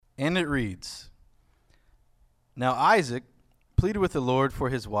And it reads, Now Isaac pleaded with the Lord for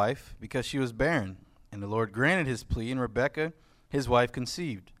his wife because she was barren. And the Lord granted his plea, and Rebekah, his wife,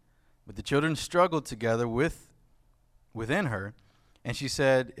 conceived. But the children struggled together within her. And she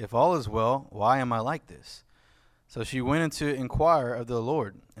said, If all is well, why am I like this? So she went in to inquire of the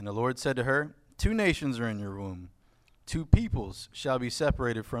Lord. And the Lord said to her, 2 nations are in your womb. 2 peoples shall be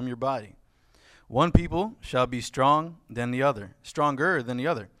separated from your body. 1 people shall be stronger than the other,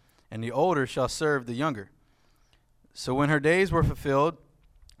 and the older shall serve the younger. So when her days were fulfilled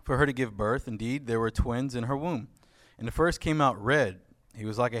for her to give birth, indeed, there were twins in her womb. And the first came out red. He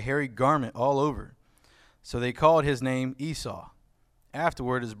was like a hairy garment all over. So they called his name Esau.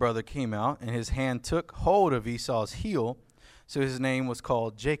 Afterward, his brother came out, and his hand took hold of Esau's heel, so his name was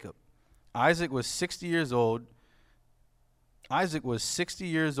called Jacob. Isaac was 60 years old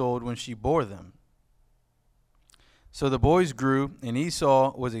when she bore them. So the boys grew, and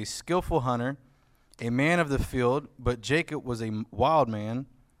Esau was a skillful hunter, a man of the field, but Jacob was a wild man,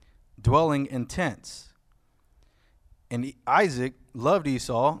 dwelling in tents. And Isaac loved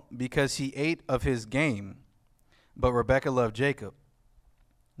Esau because he ate of his game, but Rebekah loved Jacob.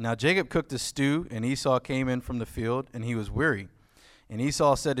 Now Jacob cooked a stew, and Esau came in from the field, and he was weary. And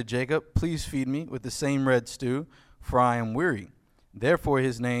Esau said to Jacob, Please feed me with the same red stew, for I am weary. Therefore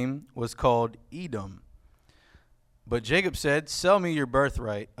his name was called Edom. But Jacob said, Sell me your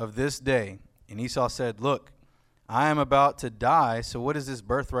birthright of this day. And Esau said, Look, I am about to die, so what is this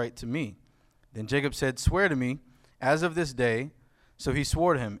birthright to me? Then Jacob said, Swear to me, as of this day. So he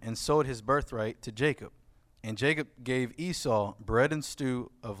swore to him, and sold his birthright to Jacob. And Jacob gave Esau bread and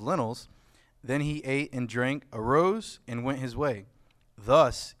stew of lentils. Then he ate and drank, arose, and went his way.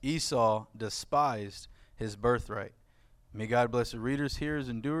 Thus Esau despised his birthright. May God bless the readers, hearers,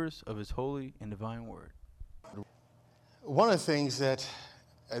 and doers of his holy and divine word. One of the things that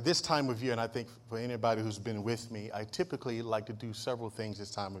at this time of year, and I think for anybody who's been with me, I typically like to do several things this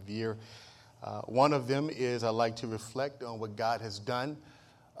time of year. One of them is I like to reflect on what God has done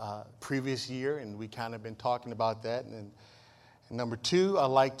previous year, and we kind of been talking about that. And number 2, I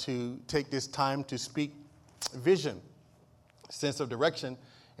like to take this time to speak vision, sense of direction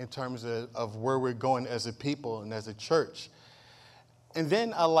in terms of where we're going as a people and as a church. And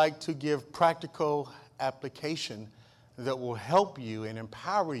then I like to give practical application that will help you and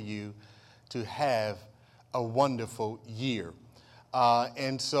empower you to have a wonderful year.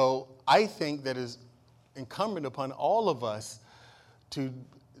 And so I think that is incumbent upon all of us to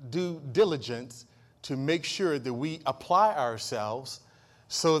do diligence to make sure that we apply ourselves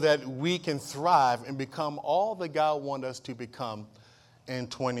so that we can thrive and become all that God wants us to become in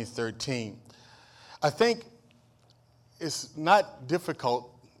 2013. I think it's not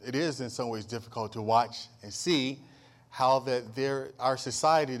difficult. It is in some ways difficult to watch and see how that our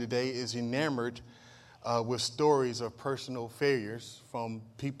society today is enamored with stories of personal failures from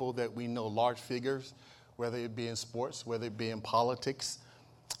people that we know, large figures, whether it be in sports, whether it be in politics,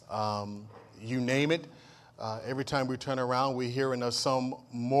 you name it. Every time we turn around, we're hearing of some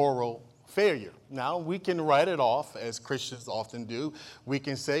moral failure. Now, we can write it off, as Christians often do. We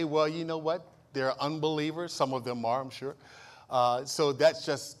can say, well, you know what? They're unbelievers. Some of them are, I'm sure. So that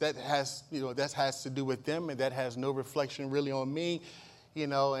has to do with them, and that has no reflection really on me,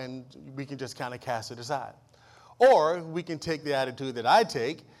 and we can just kind of cast it aside. Or we can take the attitude that I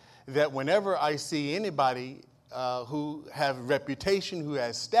take, that whenever I see anybody who have reputation, who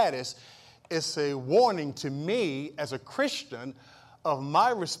has status, it's a warning to me as a Christian of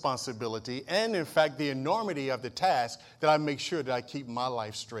my responsibility and, in fact, the enormity of the task that I make sure that I keep my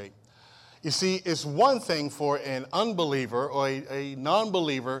life straight. You see, it's one thing for an unbeliever or a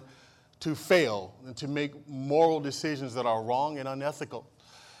non-believer to fail and to make moral decisions that are wrong and unethical.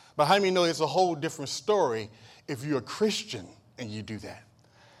 But how many know it's a whole different story if you're a Christian and you do that?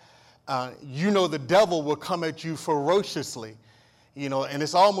 The devil will come at you ferociously, and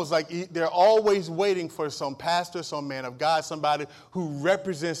it's almost like they're always waiting for some pastor, some man of God, somebody who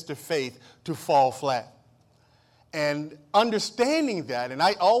represents the faith to fall flat. And understanding that, and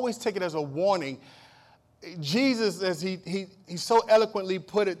I always take it as a warning, Jesus, as he so eloquently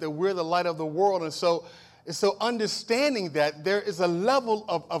put it, that we're the light of the world. And so understanding that there is a level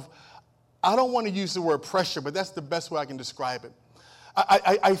of I don't want to use the word pressure, but that's the best way I can describe it.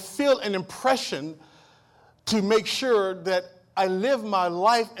 I feel an impression to make sure that I live my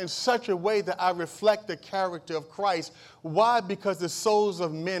life in such a way that I reflect the character of Christ. Why? Because the souls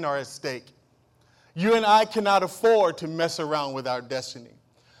of men are at stake. You and I cannot afford to mess around with our destiny.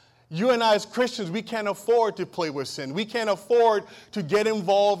 You and I as Christians, we can't afford to play with sin. We can't afford to get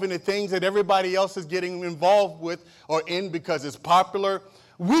involved in the things that everybody else is getting involved with or in because it's popular.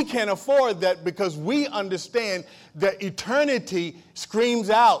 we can't afford that because we understand that eternity screams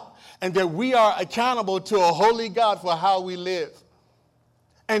out and that we are accountable to a holy God for how we live.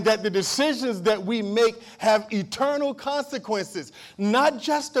 And that the decisions that we make have eternal consequences, not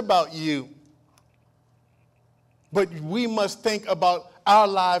just about you, but we must think about our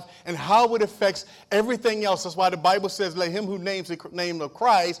life and how it affects everything else. That's why the Bible says, let him who names the name of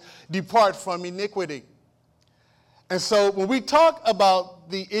Christ depart from iniquity. And so when we talk about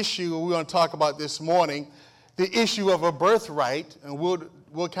the issue we're going to talk about this morning, the issue of a birthright, and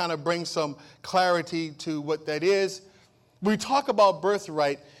we'll kind of bring some clarity to what that is. We talk about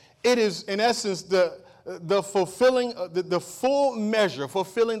birthright. It is, in essence, fulfilling the full measure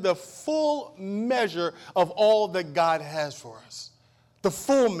of all that God has for us. The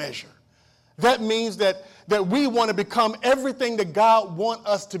full measure. That means that we want to become everything that God wants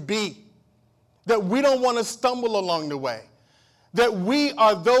us to be. That we don't want to stumble along the way. That we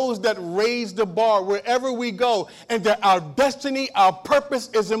are those that raise the bar wherever we go, and that our destiny, our purpose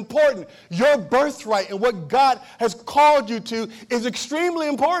is important. Your birthright and what God has called you to is extremely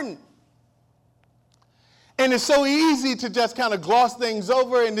important. And it's so easy to just kind of gloss things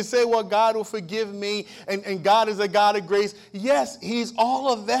over and to say, well, God will forgive me, and God is a God of grace. Yes, he's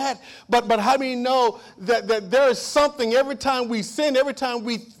all of that. But how many know that there is something every time we sin, every time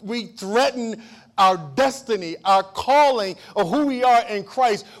we threaten our destiny, our calling of who we are in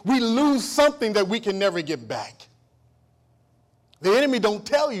Christ, we lose something that we can never get back. The enemy don't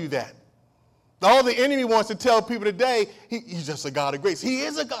tell you that. All the enemy wants to tell people today, he's just a God of grace. He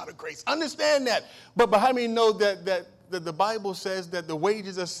is a God of grace. Understand that. But how many know that the Bible says that the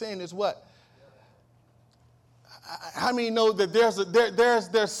wages of sin is what? How many know that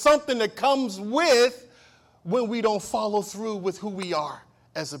there's something that comes with when we don't follow through with who we are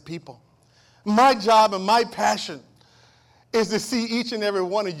as a people? My job and my passion is to see each and every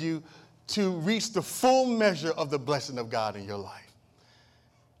one of you to reach the full measure of the blessing of God in your life.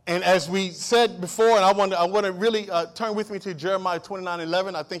 And as we said before, and I want to really turn with me to Jeremiah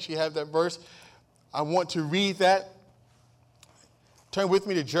 29:11. I think she had that verse. I want to read that. Turn with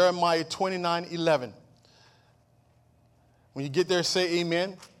me to Jeremiah 29:11. When you get there, say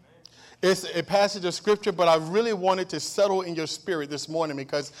amen. It's a passage of scripture, but I really wanted to settle in your spirit this morning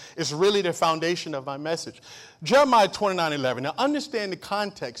because it's really the foundation of my message. Jeremiah 29:11. Now understand the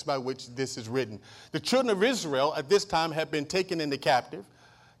context by which this is written. The children of Israel at this time had been taken into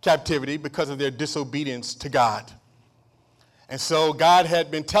captivity because of their disobedience to God. And so God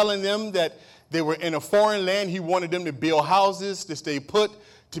had been telling them that they were in a foreign land. He wanted them to build houses, to stay put,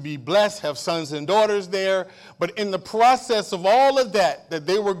 to be blessed, have sons and daughters there. But in the process of all of that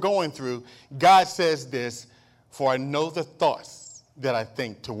they were going through, God says this, for I know the thoughts that I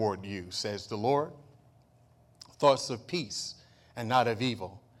think toward you, says the Lord, thoughts of peace and not of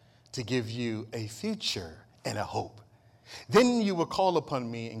evil, to give you a future and a hope. Then you will call upon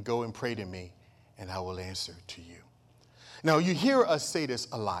me and go and pray to me, and I will answer to you. Now, you hear us say this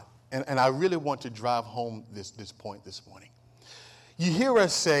a lot, and I really want to drive home this point this morning. You hear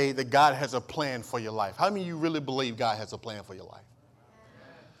us say that God has a plan for your life. How many of you really believe God has a plan for your life?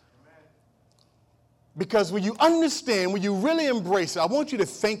 Because when you understand, when you really embrace it, I want you to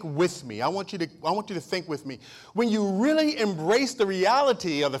think with me. I want you to think with me. When you really embrace the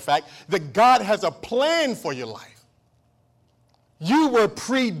reality of the fact that God has a plan for your life, you were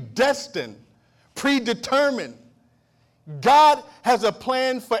predestined, predetermined. God has a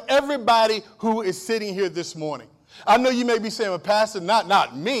plan for everybody who is sitting here this morning. I know you may be saying, well, Pastor,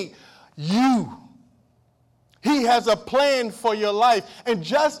 not me, you. He has a plan for your life. And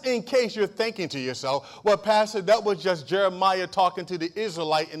just in case you're thinking to yourself, well, Pastor, that was just Jeremiah talking to the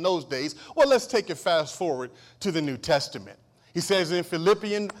Israelite in those days. Well, let's take it fast forward to the New Testament. He says in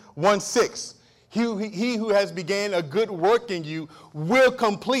Philippians 1:6, he who has began a good work in you will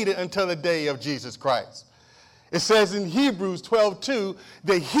complete it until the day of Jesus Christ. It says in Hebrews 12:2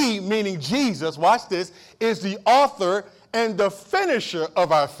 that he, meaning Jesus, watch this, is the author and the finisher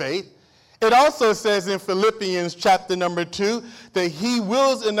of our faith. It also says in Philippians chapter number 2 that he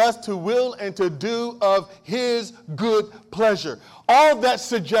wills in us to will and to do of his good pleasure. All that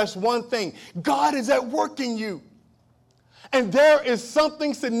suggests one thing. God is at work in you. And there is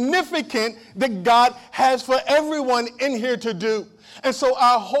something significant that God has for everyone in here to do. And so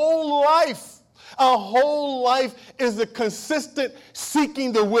our whole life is a consistent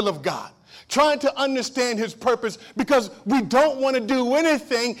seeking the will of God, trying to understand his purpose, because we don't want to do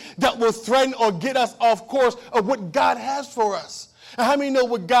anything that will threaten or get us off course of what God has for us. And how many know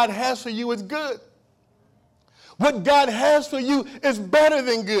what God has for you is good? What God has for you is better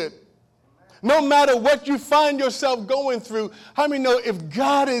than good. No matter what you find yourself going through, how many know if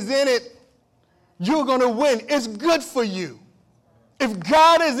God is in it, you're going to win? It's good for you. If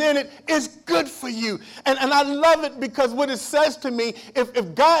God is in it, it's good for you. And I love it because what it says to me,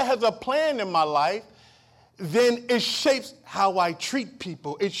 if God has a plan in my life, then it shapes how I treat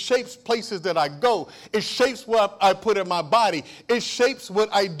people. It shapes places that I go. It shapes what I put in my body. It shapes what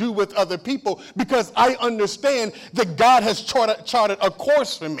I do with other people because I understand that God has charted a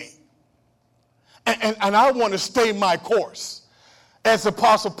course for me. And I want to stay my course. As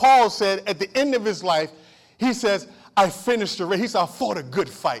Apostle Paul said at the end of his life, he says, I finished the race. He said, I fought a good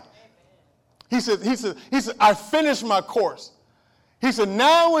fight. He said, I finished my course. He said,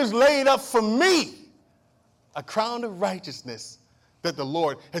 now is laid up for me a crown of righteousness that the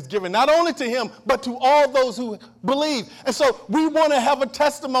Lord has given not only to him, but to all those who believe. And so we want to have a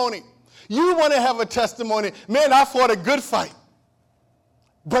testimony. You want to have a testimony. Man, I fought a good fight,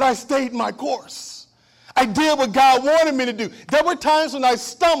 but I stayed my course. I did what God wanted me to do. There were times when I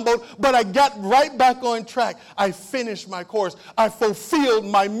stumbled, but I got right back on track. I finished my course. I fulfilled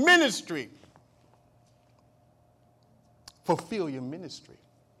my ministry. Fulfill your ministry.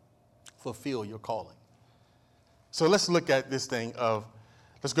 Fulfill your calling. So let's look at this thing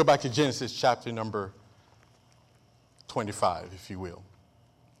let's go back to Genesis chapter number 25, if you will.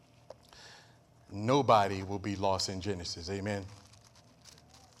 Nobody will be lost in Genesis, amen?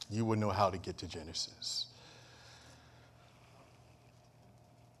 You will know how to get to Genesis.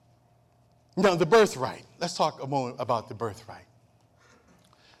 Now, the birthright. Let's talk a moment about the birthright.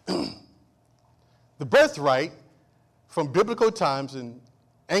 The birthright, from biblical times and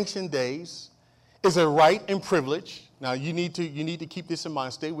ancient days, is a right and privilege. Now, you need to keep this in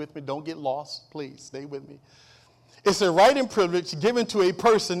mind. Stay with me. Don't get lost. Please, stay with me. It's a right and privilege given to a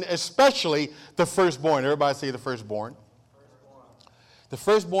person, especially the firstborn. Everybody say the firstborn. The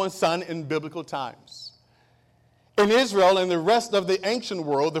firstborn son in biblical times. In Israel and the rest of the ancient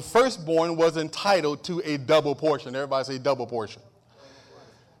world, the firstborn was entitled to a double portion. Everybody say double portion.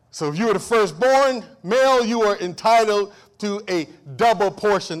 So if you were the firstborn male, you were entitled to a double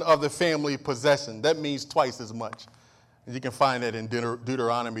portion of the family possession. That means twice as much. And you can find that in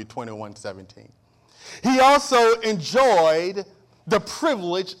Deuteronomy 21:17. He also enjoyed the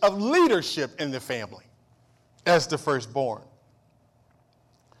privilege of leadership in the family as the firstborn.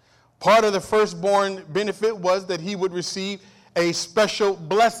 Part of the firstborn benefit was that he would receive a special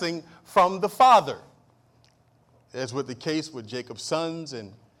blessing from the father, as was the case with Jacob's sons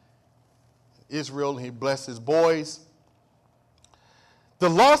and Israel. He blessed his boys. The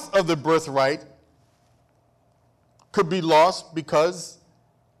loss of the birthright could be lost because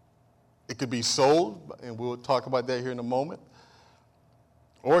it could be sold, and we'll talk about that here in a moment,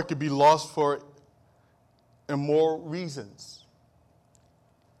 or it could be lost for immoral reasons.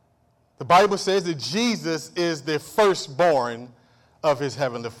 The Bible says that Jesus is the firstborn of his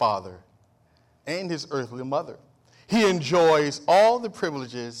heavenly Father and his earthly mother. He enjoys all the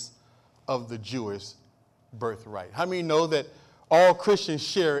privileges of the Jewish birthright. How many know that all Christians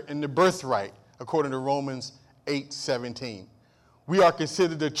share in the birthright, according to Romans 8:17? We are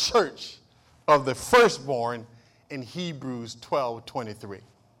considered the church of the firstborn in Hebrews 12:23.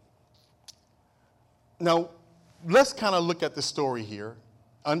 Now, let's kind of look at the story here,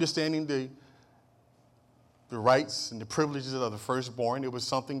 understanding the rights and the privileges of the firstborn. It was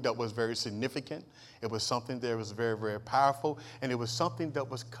something that was very significant. It was something that was very, very powerful, and it was something that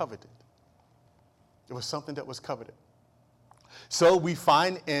was coveted. It was something that was coveted. So we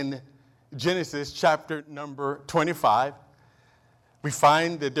find in Genesis chapter number 25, we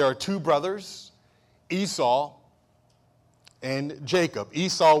find that there are two brothers, Esau and Jacob.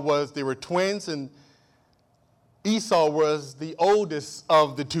 They were twins, and Esau was the oldest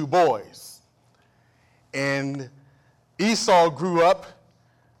of the two boys. And Esau grew up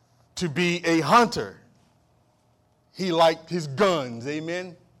to be a hunter. He liked his guns,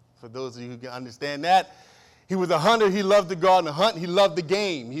 amen? For those of you who can understand that. He was a hunter. He loved to go out and hunt. He loved the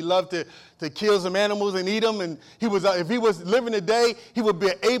game. He loved to kill some animals and eat them. And he was, if he was living today, he would be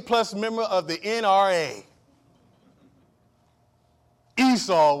an A+ member of the NRA.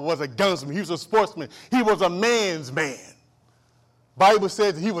 Esau was a gunsman. He was a sportsman. He was a man's man. Bible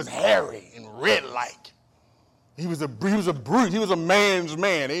says he was hairy and red-like. He was a brute. He was a man's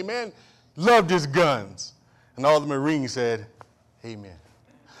man. Amen. Loved his guns. And all the Marines said, amen.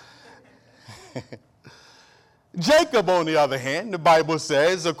 Jacob, on the other hand, the Bible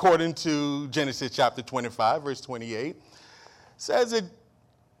says, according to Genesis chapter 25, verse 28, says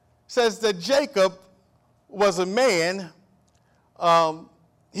that Jacob was a man.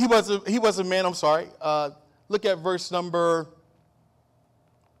 He was a man. I'm sorry. Look at verse number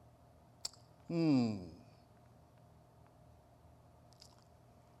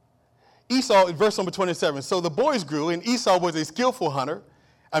Esau, in verse number 27, so the boys grew, and Esau was a skillful hunter,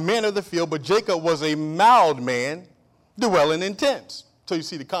 a man of the field, but Jacob was a mild man, dwelling in tents. So you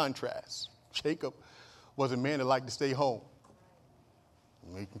see the contrast. Jacob was a man that liked to stay home.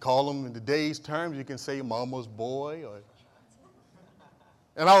 You can call him in today's terms, you can say mama's boy.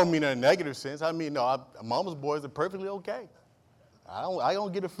 And I don't mean in a negative sense. I mean, no, mama's boys are perfectly okay. I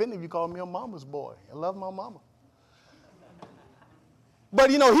don't get offended if you call me a mama's boy. I love my mama. But,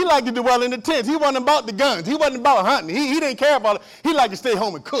 he liked to dwell in the tents. He wasn't about the guns. He wasn't about hunting. He didn't care about it. He liked to stay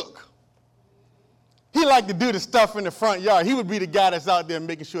home and cook. He liked to do the stuff in the front yard. He would be the guy that's out there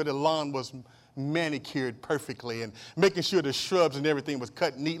making sure the lawn was manicured perfectly and making sure the shrubs and everything was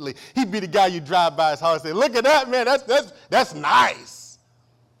cut neatly. He'd be the guy you drive by his house and say, look at that, man, that's nice.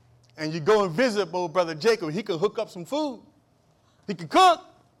 And you go and visit old brother Jacob, he could hook up some food. He could cook.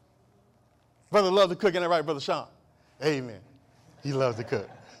 Brother loved to cook, ain't that right, Brother Sean? Amen. He loves to cook.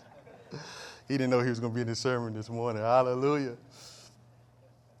 He didn't know he was going to be in the sermon this morning. Hallelujah.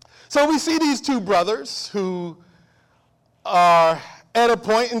 So we see these two brothers who are at a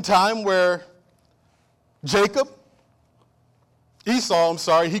point in time where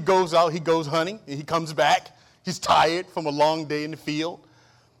Esau, he goes out, he goes hunting, and he comes back. He's tired from a long day in the field.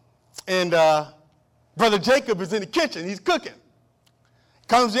 And Brother Jacob is in the kitchen. He's cooking.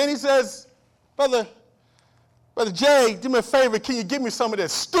 Comes in, he says, Brother Jay, do me a favor. Can you give me some of that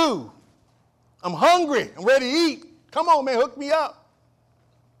stew? I'm hungry. I'm ready to eat. Come on, man, hook me up.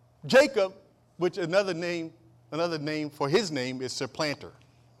 Jacob, which another name for his name is supplanter,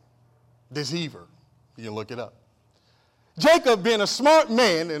 deceiver. You can look it up. Jacob, being a smart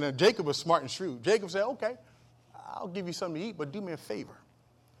man, and Jacob was smart and shrewd, Jacob said, okay, I'll give you something to eat, but do me a favor.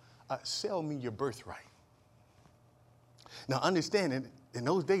 Sell me your birthright. Now, understand, in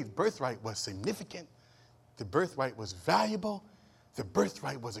those days, birthright was significant. The birthright was valuable. The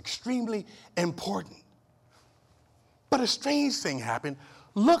birthright was extremely important. But a strange thing happened.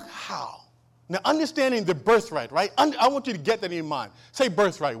 Look how. Now, understanding the birthright, right? I want you to get that in your mind. Say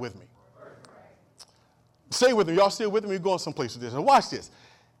birthright with me. Birthright. Say with me. Y'all still with me? We're going someplace with this. Now, watch this.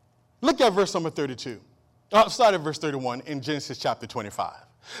 Look at verse number 32. Start at verse 31 in Genesis chapter 25.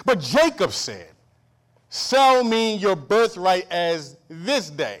 But Jacob said, sell me your birthright as this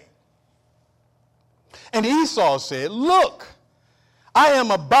day. And Esau said, look, I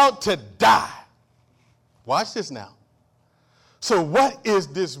am about to die. Watch this now. So what is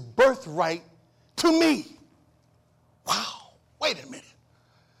this birthright to me? Wow, wait a minute.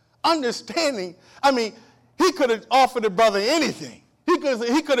 Understanding, he could have offered the brother anything. He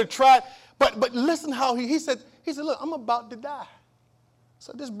could have tried, but listen how he said, look, I'm about to die.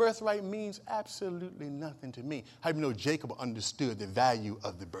 So this birthright means absolutely nothing to me. How do you know Jacob understood the value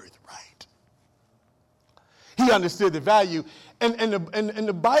of the birthright? He understood the value. And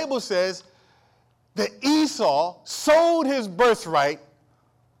the Bible says that Esau sold his birthright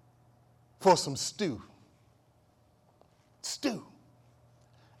for some stew. Stew.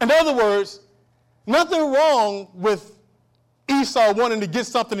 In other words, nothing wrong with Esau wanting to get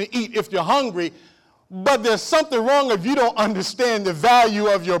something to eat if you're hungry, but there's something wrong if you don't understand the value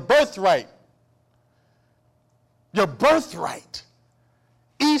of your birthright. Your birthright.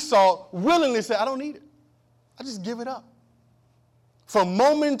 Esau willingly said, I don't need it. I just give it up for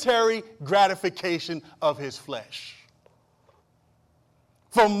momentary gratification of his flesh.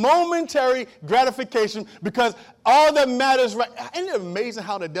 For momentary gratification, because all that matters, right? Isn't it amazing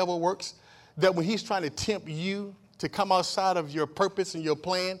how the devil works? That when he's trying to tempt you to come outside of your purpose and your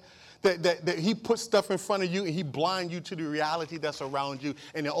plan, that he puts stuff in front of you and he blinds you to the reality that's around you.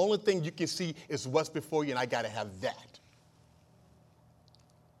 And the only thing you can see is what's before you, and I got to have that.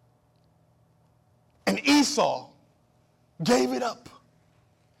 And Esau gave it up.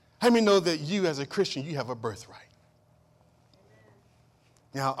 How many know that you as a Christian, you have a birthright?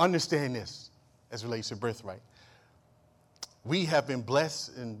 Now, understand this as it relates to birthright. We have been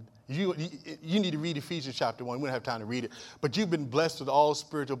blessed, and you need to read Ephesians chapter 1. We don't have time to read it. But you've been blessed with all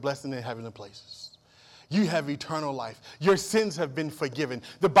spiritual blessings in heavenly places. You have eternal life. Your sins have been forgiven.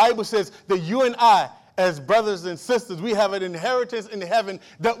 The Bible says that you and I, as brothers and sisters, we have an inheritance in heaven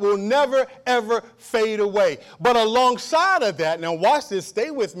that will never, ever fade away. But alongside of that, now watch this,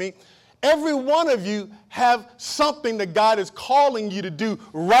 stay with me. Every one of you have something that God is calling you to do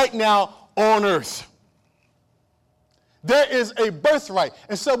right now on earth. There is a birthright.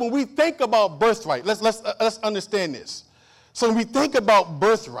 And so when we think about birthright, let's understand this. So when we think about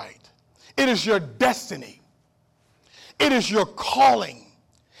birthright, it is your destiny. It is your calling.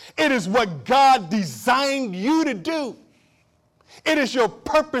 It is what God designed you to do. It is your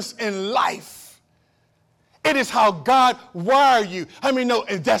purpose in life. It is how God wired you. How many know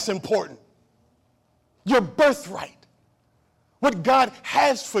that's important? Your birthright. What God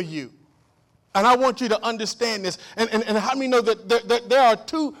has for you. And I want you to understand this. And how many know that there are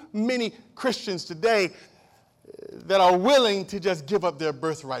too many Christians today that are willing to just give up their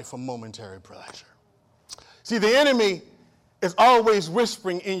birthright for momentary pleasure? See, the enemy is always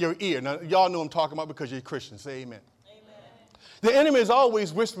whispering in your ear. Now, y'all know I'm talking about because you're Christians. Say amen. Amen. The enemy is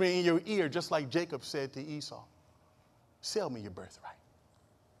always whispering in your ear, just like Jacob said to Esau. Sell me your birthright.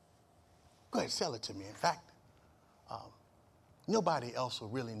 Go ahead, sell it to me. In fact, nobody else will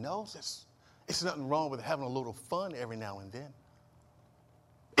really know. It's nothing wrong with having a little fun every now and then.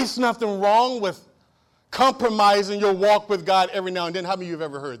 It's nothing wrong with compromising your walk with God every now and then. How many of you have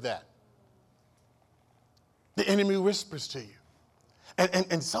ever heard that? The enemy whispers to you.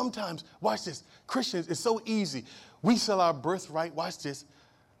 And sometimes, watch this, Christians, it's so easy. We sell our birthright, watch this,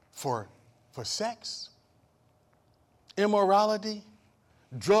 for sex, immorality,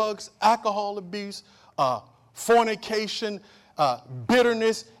 drugs, alcohol abuse, fornication,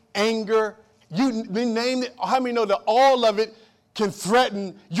 bitterness, anger. You name it. How many know that all of it can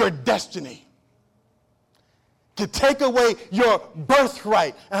threaten your destiny? To take away your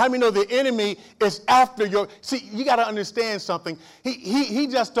birthright. And how many know the enemy is after your... See, you got to understand something. He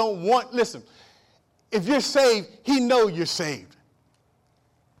just don't want... Listen, if you're saved, he know you're saved.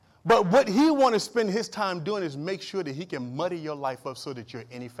 But what he want to spend his time doing is make sure that he can muddy your life up so that you're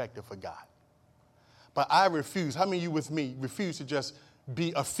ineffective for God. But I refuse. How many of you with me refuse to just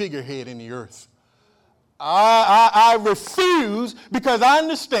be a figurehead in the earth? I refuse because I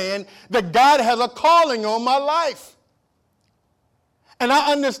understand that God has a calling on my life. And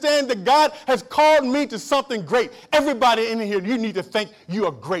I understand that God has called me to something great. Everybody in here, you need to think you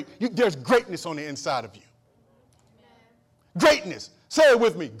are great. There's greatness on the inside of you. Greatness. Say it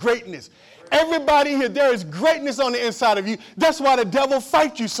with me. Greatness. Everybody here, there is greatness on the inside of you. That's why the devil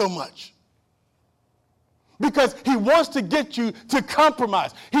fights you so much. Because he wants to get you to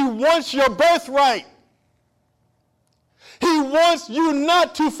compromise. He wants your birthright. He wants you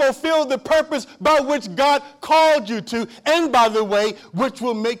not to fulfill the purpose by which God called you to, and by the way, which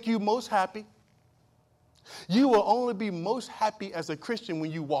will make you most happy. You will only be most happy as a Christian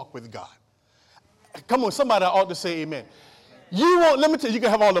when you walk with God. Come on, somebody ought to say amen. You won't, let me tell you, you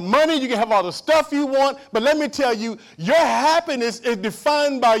can have all the money, you can have all the stuff you want, but let me tell you, your happiness is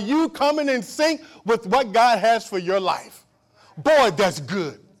defined by you coming in sync with what God has for your life. Boy, that's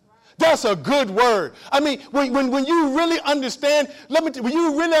good. That's a good word. I mean, when you really understand, when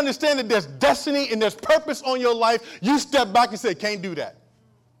you really understand that there's destiny and there's purpose on your life, you step back and say, can't do that.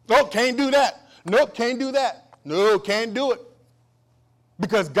 Nope, can't do that. Nope, can't do that. No, can't do it.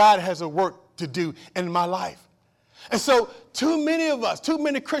 Because God has a work to do in my life. And so too many of us, too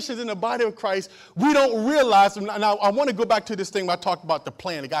many Christians in the body of Christ, we don't realize. Now, I want to go back to this thing where I talked about the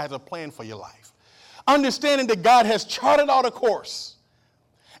plan. God has a plan for your life. Understanding that God has charted out a course.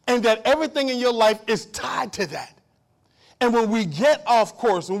 And that everything in your life is tied to that. And when we get off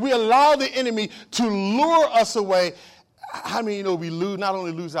course, when we allow the enemy to lure us away, how many know we not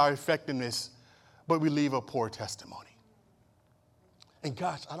only lose our effectiveness, but we leave a poor testimony? And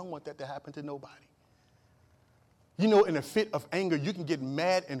gosh, I don't want that to happen to nobody. You know, in a fit of anger, you can get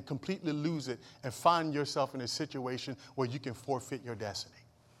mad and completely lose it and find yourself in a situation where you can forfeit your destiny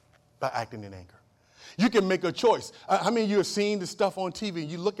by acting in anger. You can make a choice. I mean, you're seeing the stuff on TV, and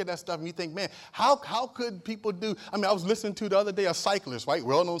you look at that stuff, and you think, man, how could people do? I mean, I was listening to the other day a cyclist, right?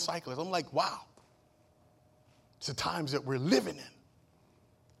 Well-known cyclist. I'm like, wow. It's the times that we're living in.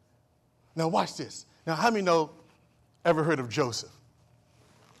 Now, watch this. Now, how many ever heard of Joseph?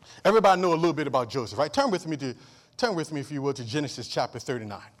 Everybody know a little bit about Joseph, right? Turn with me, if you will, to Genesis chapter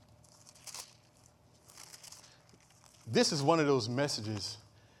 39. This is one of those messages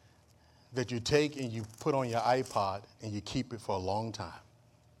that you take and you put on your iPod and you keep it for a long time.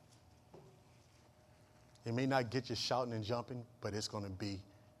 It may not get you shouting and jumping, but it's going to be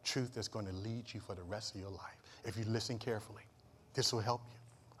truth that's going to lead you for the rest of your life. If you listen carefully, this will help you.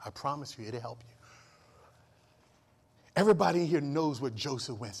 I promise you, it'll help you. Everybody in here knows what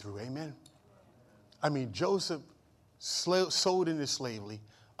Joseph went through, amen? I mean, Joseph sold into slavery,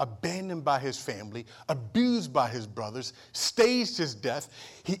 abandoned by his family, abused by his brothers, staged his death.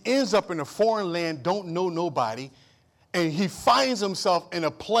 He ends up in a foreign land, don't know nobody, and he finds himself in a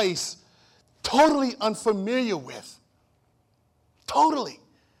place totally unfamiliar with. Totally.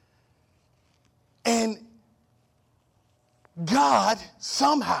 And God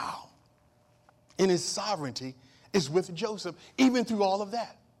somehow, in his sovereignty, is with Joseph, even through all of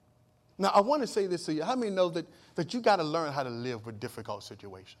that. Now, I want to say this to you. How many know that you got to learn how to live with difficult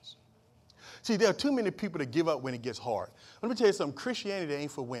situations? See, there are too many people that give up when it gets hard. Let me tell you something. Christianity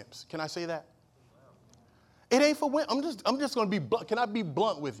ain't for wimps. Can I say that? It ain't for wimps. I'm just going to be blunt. Can I be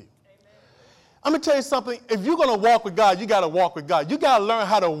blunt with you? I'm going to tell you something. If you're going to walk with God, you got to walk with God. You got to learn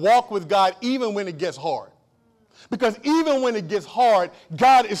how to walk with God even when it gets hard. Because even when it gets hard,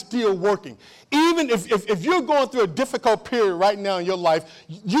 God is still working. Even if you're going through a difficult period right now in your life,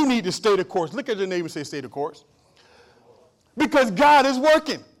 you need to stay the course. Look at your neighbor and say, stay the course. Because God is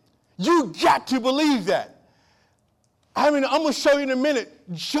working. You got to believe that. I mean, I'm going to show you in a minute.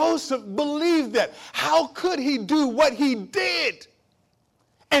 Joseph believed that. How could he do what he did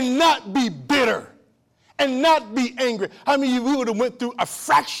and not be bitter and not be angry? I mean, we would have went through a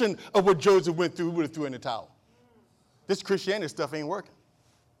fraction of what Joseph went through. We would have threw in the towel. This Christianity stuff ain't working.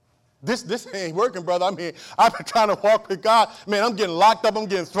 This ain't working, brother. I mean, I've been trying to walk with God. Man, I'm getting locked up. I'm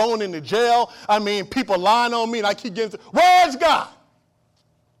getting thrown into jail. I mean, people lying on me, and I keep getting where's God?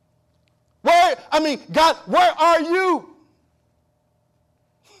 God, where are you?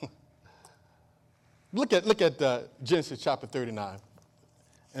 Look at Genesis chapter 39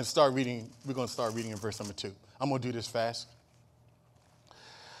 and start reading. We're going to start reading in verse number 2. I'm going to do this fast.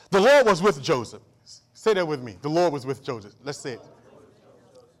 The Lord was with Joseph. Say that with me. The Lord was with Joseph. Let's say it.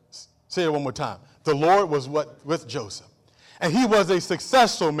 Say it one more time. The Lord was with Joseph. And he was a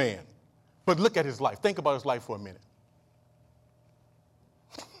successful man. But look at his life. Think about his life for a minute.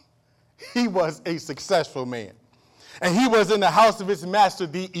 He was a successful man. And he was in the house of his master,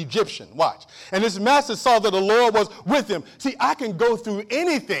 the Egyptian. Watch. And his master saw that the Lord was with him. See, I can go through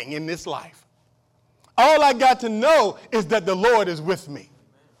anything in this life. All I got to know is that the Lord is with me.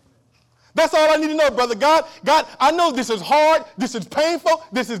 That's all I need to know, brother. God, I know this is hard, this is painful,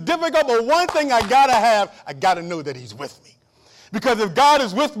 this is difficult, but one thing I got to know that he's with me. Because if God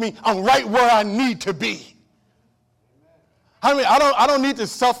is with me, I'm right where I need to be. I mean, I don't need to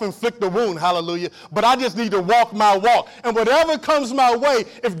self-inflict the wound, hallelujah, but I just need to walk my walk. And whatever comes my way,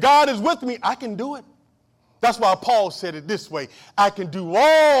 if God is with me, I can do it. That's why Paul said it this way. I can do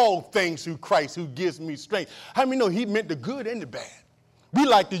all things through Christ who gives me strength. How many know he meant the good and the bad? We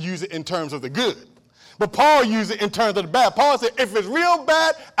like to use it in terms of the good. But Paul used it in terms of the bad. Paul said, if it's real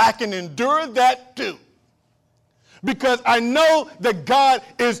bad, I can endure that too. Because I know that God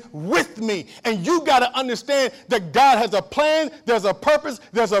is with me. And you got to understand that God has a plan, there's a purpose,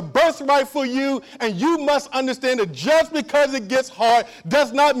 there's a birthright for you. And you must understand that just because it gets hard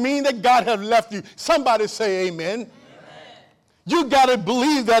does not mean that God has left you. Somebody say amen. Amen. You got to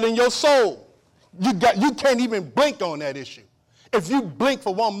believe that in your soul. You can't even blink on that issue. If you blink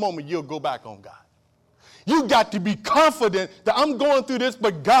for one moment, you'll go back on God. You got to be confident that I'm going through this,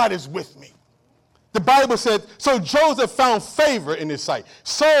 but God is with me. The Bible said, so Joseph found favor in his sight,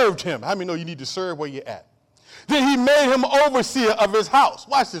 served him. How many know you need to serve where you're at? Then he made him overseer of his house.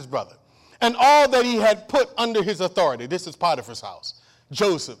 Watch this, brother. And all that he had put under his authority. This is Potiphar's house.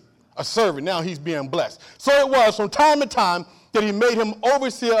 Joseph, a servant. Now he's being blessed. So it was from time to time that he made him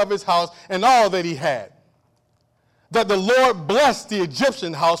overseer of his house and all that he had. That the Lord blessed the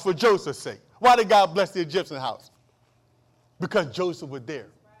Egyptian house for Joseph's sake. Why did God bless the Egyptian house? Because Joseph was there.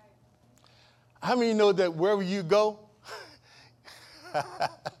 How many know that wherever you go,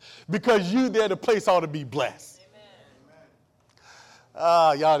 because you there, the place ought to be blessed.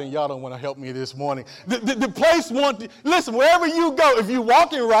 Y'all don't want to help me this morning. The place listen, wherever you go, if you're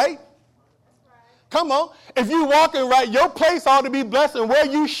walking right, come on, if you're walking right, your place ought to be blessed, and where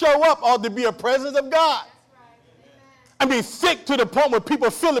you show up ought to be a presence of God. I mean, thick to the point where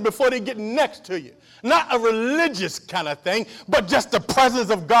people feel it before they get next to you. Not a religious kind of thing, but just the presence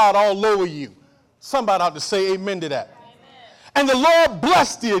of God all over you. Somebody ought to say amen to that. Amen. And the Lord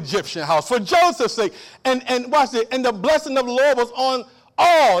blessed the Egyptian house for Joseph's sake. And watch it. And the blessing of the Lord was on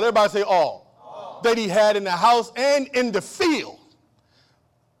all, everybody say all, that he had in the house and in the field.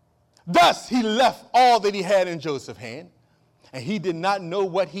 Thus he left all that he had in Joseph's hand. And he did not know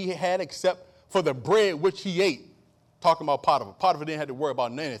what he had except for the bread which he ate. Talking about Potiphar. Potiphar didn't have to worry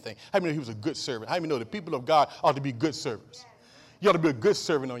about anything. How many know he was a good servant? How many know the people of God ought to be good servants? You ought to be a good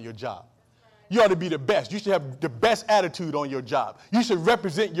servant on your job. You ought to be the best. You should have the best attitude on your job. You should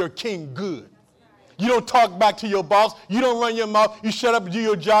represent your king good. You don't talk back to your boss. You don't run your mouth. You shut up and do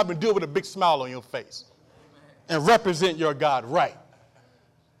your job and do it with a big smile on your face. And represent your God right.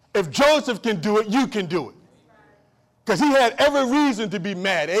 If Joseph can do it, you can do it. Because he had every reason to be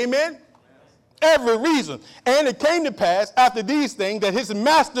mad. Amen? Every reason. And it came to pass after these things that his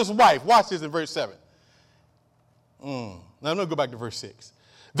master's wife, watch this in verse 7. Now I'm going to go back to verse 6.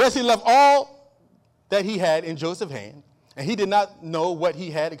 Thus he left all that he had in Joseph's hand, and he did not know what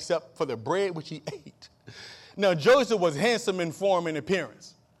he had except for the bread which he ate. Now Joseph was handsome in form and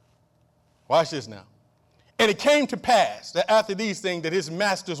appearance. Watch this now. And it came to pass that after these things that his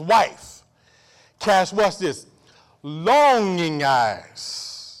master's wife cast, watch this, longing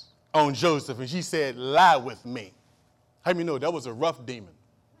eyes on Joseph. And she said, lie with me. How many know that was a rough demon?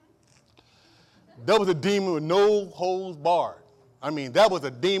 That was a demon with no holds barred. I mean, that was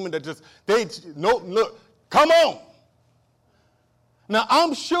a demon that just, look, come on. Now,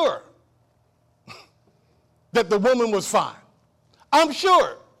 I'm sure that the woman was fine. I'm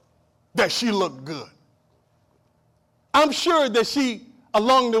sure that she looked good. I'm sure that she,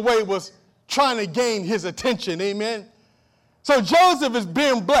 along the way, was trying to gain his attention, amen? So Joseph is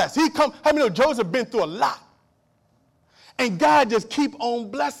being blessed. How many know Joseph been through a lot? And God just keep on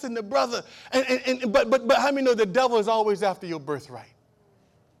blessing the brother. But how many know the devil is always after your birthright?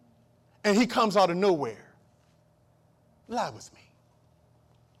 And he comes out of nowhere. Lie with me.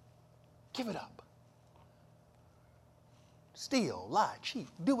 Give it up. Steal, lie, cheat,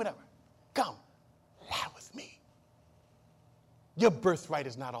 do whatever. Come, lie with me. Your birthright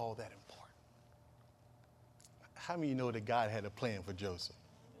is not all that important. How many know that God had a plan for Joseph?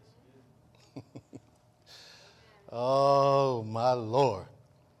 Oh, my Lord.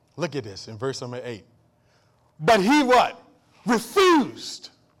 Look at this in verse number 8. But he what?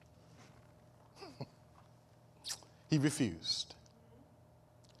 Refused. He refused.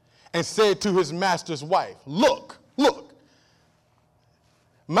 And said to his master's wife, look,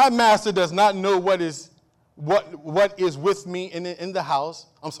 my master does not know what is with me in the house.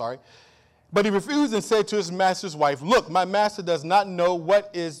 I'm sorry. But he refused and said to his master's wife, look, my master does not know what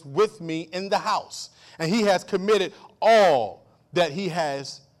is with me in the house. And he has committed all that he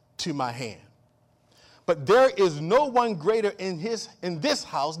has to my hand. But there is no one greater in this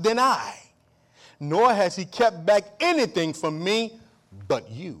house than I, nor has he kept back anything from me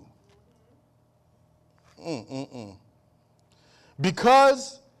but you.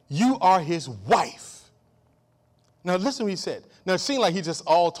 Because you are his wife. Now listen what he said. Now it seems like he's just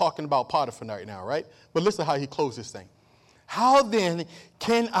all talking about Potiphar right now, right? But listen how he closed this thing. How then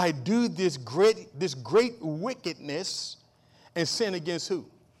can I do this great wickedness and sin against who?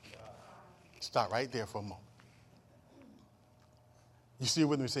 Stop right there for a moment. You see it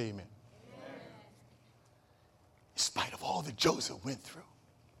with me? Say amen. In spite of all that Joseph went through,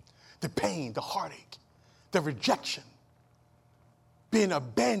 the pain, the heartache, the rejection, being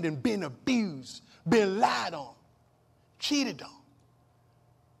abandoned, being abused, being lied on, cheated on,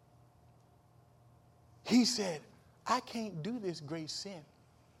 he said, I can't do this great sin.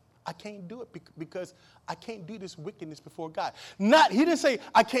 I can't do it because I can't do this wickedness before God. He didn't say,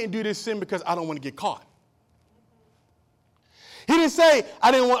 I can't do this sin because I don't want to get caught. He didn't say,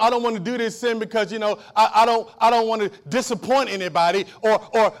 I don't want to do this sin because, I don't want to disappoint anybody or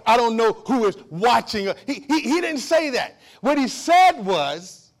I don't know who is watching. He didn't say that. What he said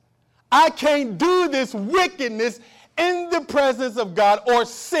was, I can't do this wickedness in the presence of God or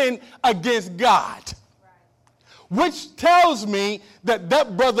sin against God. Which tells me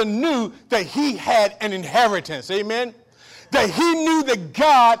that brother knew that he had an inheritance. Amen. That he knew that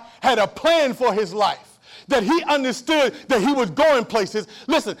God had a plan for his life. That he understood that he was going places.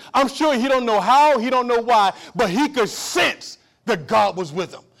 Listen, I'm sure he don't know how, he don't know why, but he could sense that God was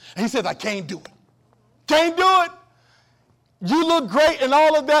with him. And he says, I can't do it. Can't do it. You look great and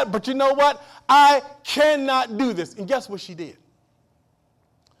all of that, but you know what? I cannot do this. And guess what she did?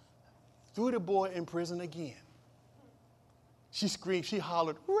 Threw the boy in prison again. She screamed, she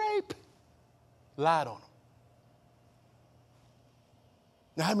hollered, rape. Lied on him.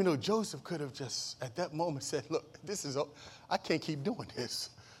 Now, how many know Joseph could have just, at that moment, said, look, I can't keep doing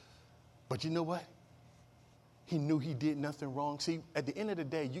this. But you know what? He knew he did nothing wrong. See, at the end of the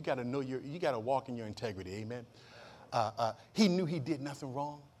day, you got to know you got to walk in your integrity. Amen. He knew he did nothing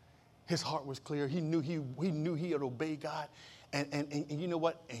wrong. His heart was clear. He knew he had obeyed God. And you know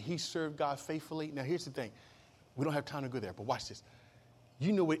what? And he served God faithfully. Now, here's the thing. We don't have time to go there, but watch this.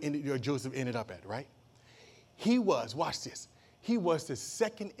 You know what Joseph ended up at, right? Watch this. He was the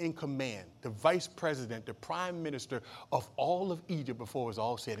second in command, the vice president, the prime minister of all of Egypt before it was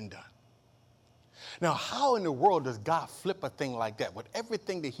all said and done. Now, how in the world does God flip a thing like that? With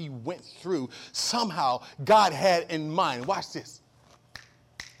everything that he went through, somehow God had in mind. Watch this.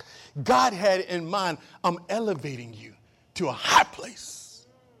 God had in mind, I'm elevating you to a high place.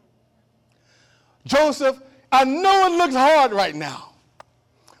 Joseph, I know it looks hard right now,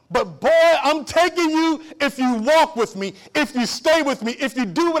 but boy, I'm taking you if you walk with me, if you stay with me, if you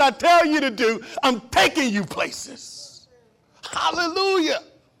do what I tell you to do, I'm taking you places. Hallelujah.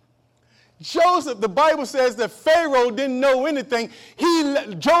 Joseph, the Bible says that Pharaoh didn't know anything.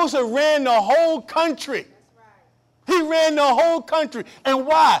 Joseph ran the whole country. He ran the whole country. And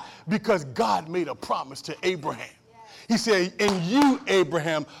why? Because God made a promise to Abraham. He said, in you,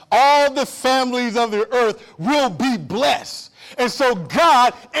 Abraham, all the families of the earth will be blessed. And so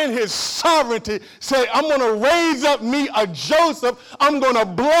God, in his sovereignty, said, I'm going to raise up me a Joseph. I'm going to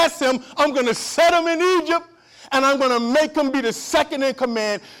bless him. I'm going to set him in Egypt. And I'm going to make him be the second in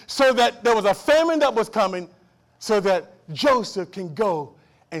command so that there was a famine that was coming so that Joseph can go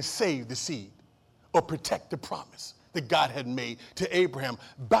and save the seed or protect the promise that God had made to Abraham,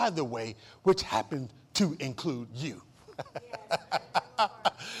 by the way, which happened to include you.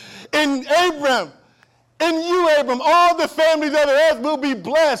 In Abraham, in you, Abraham, all the families of the earth will be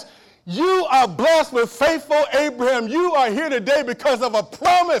blessed. You are blessed with faithful Abraham. You are here today because of a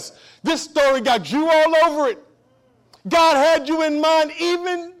promise. This story got you all over it. God had you in mind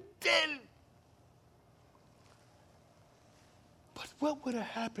even then. But what would have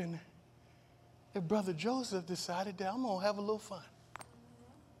happened if Brother Joseph decided that I'm going to have a little fun?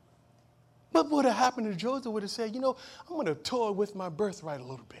 What would have happened if Joseph would have said, I'm going to toy with my birthright a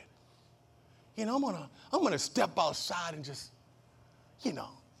little bit. I'm going to step outside and just,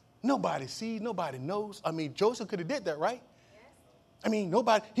 nobody sees, nobody knows. I mean, Joseph could have did that, right? Yes. I mean,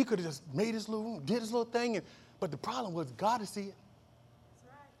 he could have just made his little room, did his little thing. But the problem was God to see it.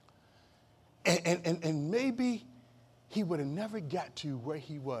 That's right. And maybe he would have never got to where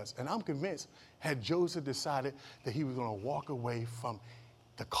he was. And I'm convinced had Joseph decided that he was going to walk away from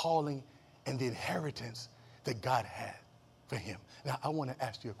the calling and the inheritance that God had for him. Now, I want to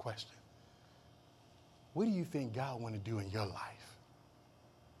ask you a question. What do you think God want to do in your life?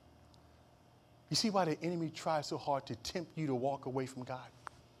 You see why the enemy tries so hard to tempt you to walk away from God?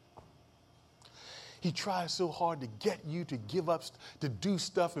 He tries so hard to get you to give up, to do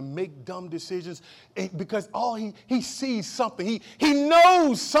stuff and make dumb decisions because he sees something. He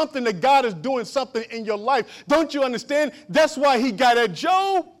knows something that God is doing something in your life. Don't you understand? That's why he got at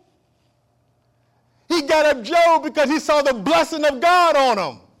Job. He got at Job because he saw the blessing of God on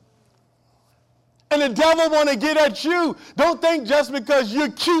him. And the devil want to get at you. Don't think just because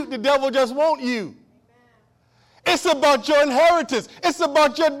you're cute, the devil just want you. Amen. It's about your inheritance. It's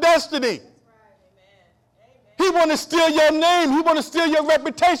about your destiny. He want to steal your name. He want to steal your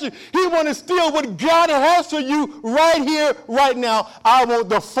reputation. He want to steal what God has for you right here, right now. I want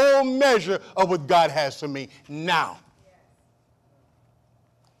the full measure of what God has for me now.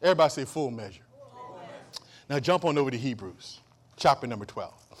 Everybody say full measure. Full measure. Now jump on over to Hebrews, chapter number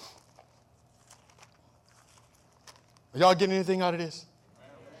 12. Are y'all getting anything out of this?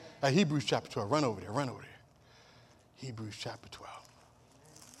 Hebrews chapter 12. Run over there. Hebrews chapter 12.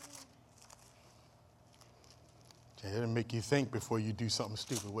 It'll make you think before you do something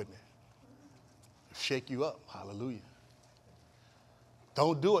stupid, wouldn't it? Shake you up. Hallelujah.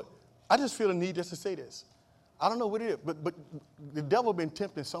 Don't do it. I just feel a need just to say this. I don't know what it is, but the devil been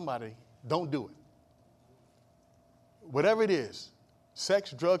tempting somebody. Don't do it. Whatever it is,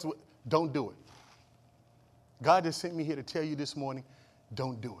 sex, drugs, don't do it. God just sent me here to tell you this morning,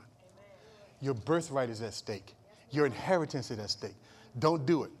 don't do it. Amen. Your birthright is at stake. Your inheritance is at stake. Don't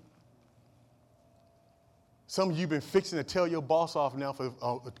do it. Some of you have been fixing to tell your boss off now for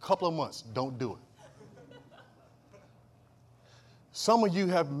a couple of months. Don't do it. Some of you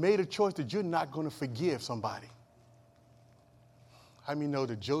have made a choice that you're not going to forgive somebody. How many know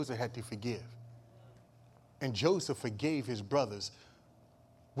that Joseph had to forgive? And Joseph forgave his brothers,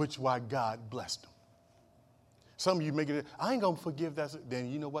 which why God blessed them. Some of you make it, I ain't going to forgive that.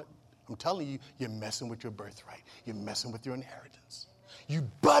 Then you know what? I'm telling you, you're messing with your birthright. You're messing with your inheritance. You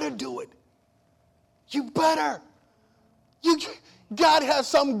better do it. You better. God has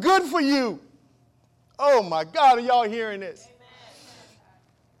something good for you. Oh, my God, are y'all hearing this? Amen.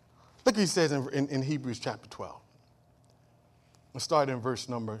 Look what he says in Hebrews chapter 12. Let's start in verse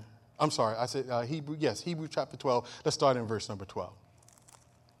number, Hebrews chapter 12. Let's start in verse number 12.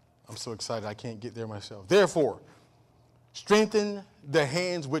 I'm so excited I can't get there myself. Therefore, strengthen the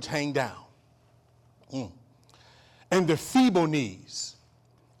hands which hang down, and the feeble knees,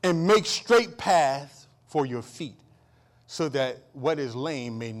 and make straight paths for your feet, so that what is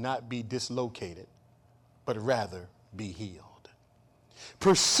lame may not be dislocated, but rather be healed.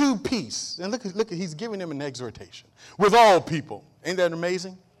 Pursue peace. And look, he's giving them an exhortation. With all people. Ain't that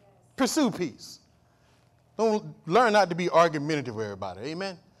amazing? Yes. Pursue peace. Don't learn not to be argumentative with everybody.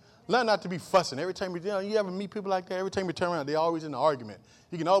 Amen? Learn not to be fussing. Every time you ever meet people like that, every time you turn around, they're always in an argument.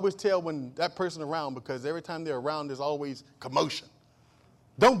 You can always tell when that person's around because every time they're around, there's always commotion.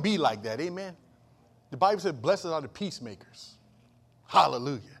 Don't be like that. Amen? The Bible said, blessed are the peacemakers.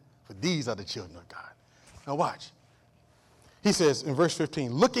 Hallelujah. For these are the children of God. Now watch. He says in verse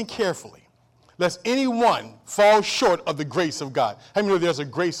 15, looking carefully, lest anyone fall short of the grace of God. How many know there's a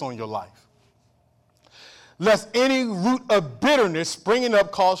grace on your life? Lest any root of bitterness springing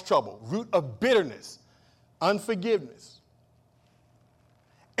up cause trouble. Root of bitterness, unforgiveness.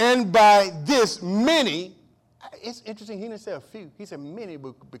 And by this many, it's interesting, he didn't say a few. He said many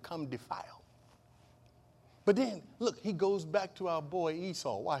will become defiled. But then, look, he goes back to our boy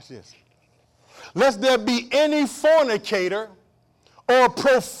Esau. Watch this. Lest there be any fornicator or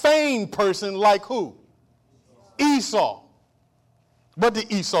profane person like who? Esau. What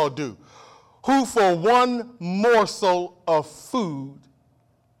did Esau do? Who for one morsel of food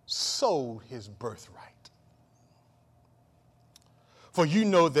sold his birthright. For you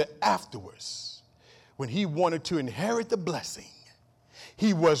know that afterwards, when he wanted to inherit the blessing,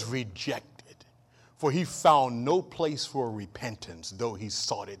 he was rejected. For he found no place for repentance, though he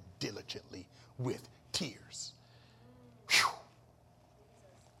sought it diligently with tears. Whew.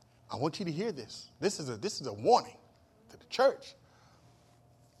 I want you to hear this. This is a warning to the church.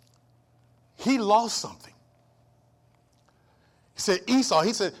 He lost something. He said Esau,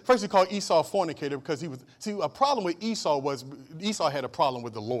 first he called Esau a fornicator because a problem with Esau was Esau had a problem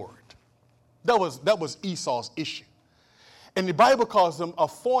with the Lord. That was Esau's issue. And the Bible calls him a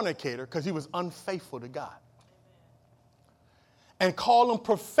fornicator because he was unfaithful to God. And call him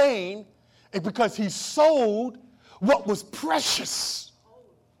profane because he sold what was precious.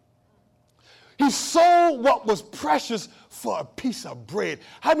 He sold what was precious for a piece of bread.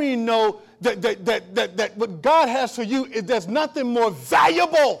 How many know that what God has for you is there's nothing more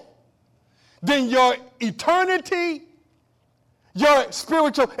valuable than your eternity, your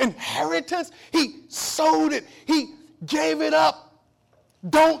spiritual inheritance? He sold it. He gave it up.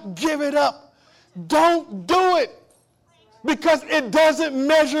 Don't give it up. Don't do it because it doesn't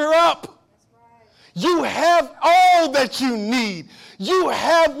measure up. You have all that you need. You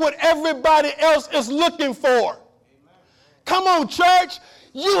have what everybody else is looking for. Come on, church.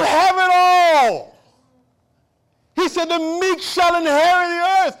 You have it all. He said the meek shall inherit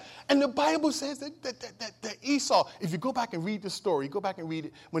the earth. And the Bible says that Esau, if you go back and read the story, go back and read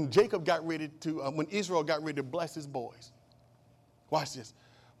it, when Jacob got ready to, when Israel got ready to bless his boys. Watch this.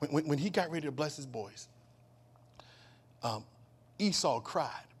 When he got ready to bless his boys, Esau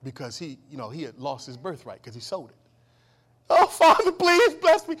cried because he had lost his birthright because he sold it. Oh, Father, please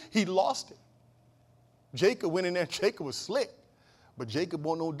bless me. He lost it. Jacob went in there. Jacob was slick, but Jacob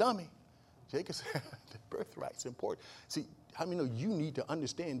wasn't no dummy. Jacob said, the birthright's important. See, how many know you need to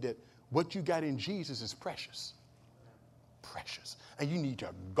understand that what you got in Jesus is precious? Precious. And you need to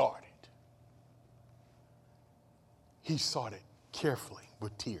guard it. He sought it carefully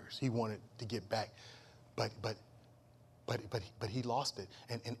with tears. He wanted to get back, but he lost it.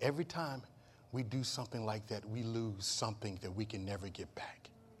 And every time we do something like that, we lose something that we can never get back.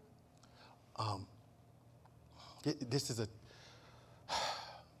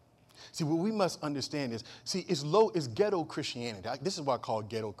 See, what we must understand is, it's ghetto Christianity. This is what I call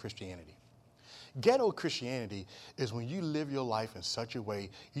ghetto Christianity. Ghetto Christianity is when you live your life in such a way,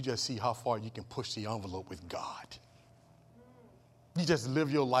 you just see how far you can push the envelope with God. You just live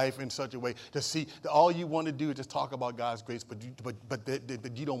your life in such a way to see that all you want to do is just talk about God's grace, but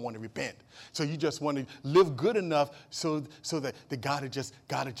you don't want to repent. So you just want to live good enough so that the God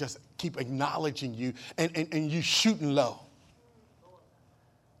to just keep acknowledging you and you shooting low.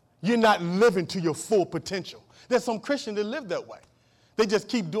 You're not living to your full potential. There's some Christians that live that way. They just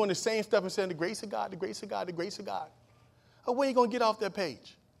keep doing the same stuff and saying the grace of God, the grace of God, the grace of God. Oh, when are you going to get off that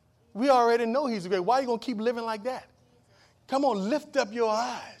page? We already know he's great. Why are you going to keep living like that? Come on, lift up your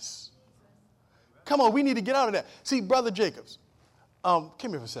eyes. Come on, we need to get out of that. See, Brother Jacobs, come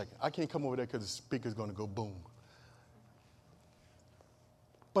here for a second. I can't come over there because the speaker's going to go boom.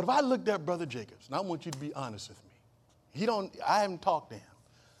 But if I looked at Brother Jacobs, and I want you to be honest with me. I haven't talked to him.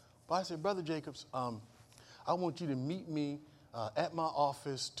 But I said, Brother Jacobs, I want you to meet me at my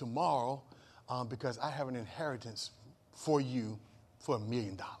office tomorrow because I have an inheritance for you for $1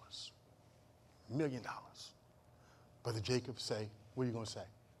 million. $1 million. Brother Jacob say, what are you going to say?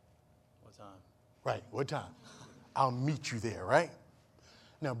 What time? Right, what time? I'll meet you there, right?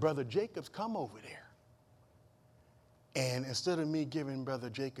 Now, Brother Jacobs come over there. And instead of me giving Brother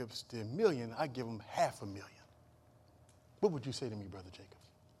Jacobs the $1 million, I give him $500,000. What would you say to me, Brother Jacobs?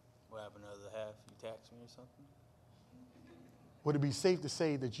 What happened to the other half? You tax me or something? Would it be safe to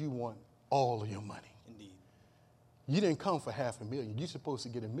say that you want all of your money? Indeed. You didn't come for $500,000. You're supposed to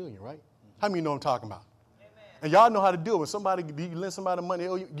get $1 million, right? How many know what I'm talking about? And y'all know how to do it. When somebody, you lend somebody money,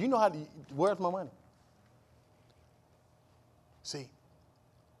 you know how to, where's my money? See,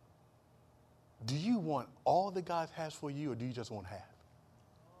 do you want all that God has for you or do you just want half?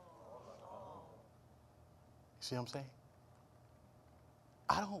 See what I'm saying?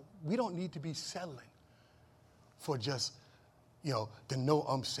 We don't need to be settling for just, to know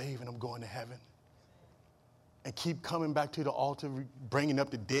I'm saved and I'm going to heaven. And keep coming back to the altar, bringing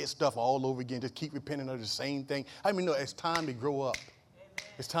up the dead stuff all over again. Just keep repenting of the same thing. I mean, no, it's time to grow up. Amen.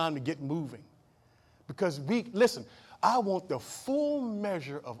 It's time to get moving. Because listen, I want the full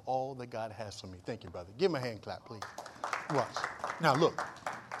measure of all that God has for me. Thank you, brother. Give him a hand clap, please. Watch. Now, look.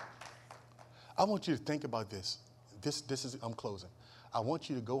 I want you to think about this. I'm closing. I want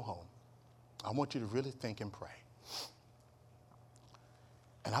you to go home. I want you to really think and pray.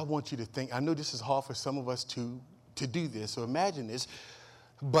 And I want you to think, I know this is hard for some of us to do this, so imagine this.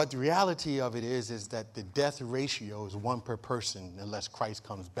 But the reality of it is that the death ratio is 1 per person unless Christ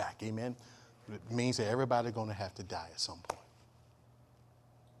comes back. Amen? It means that everybody's going to have to die at some point.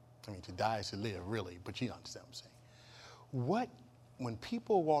 I mean, to die is to live, really, but you understand what I'm saying. When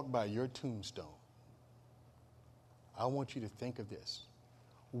people walk by your tombstone, I want you to think of this.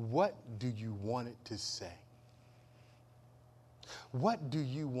 What do you want it to say? What do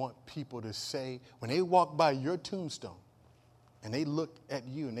you want people to say when they walk by your tombstone and they look at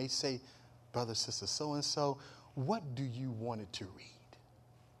you and they say, brother, sister, so-and-so, what do you want it to read?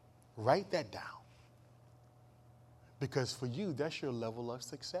 Write that down. Because for you, that's your level of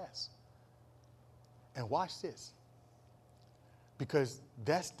success. And watch this. Because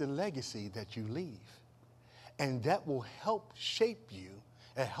that's the legacy that you leave. And that will help shape you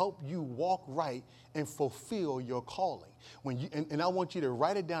and help you walk right and fulfill your calling. And I want you to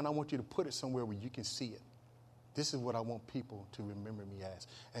write it down. I want you to put it somewhere where you can see it. This is what I want people to remember me as.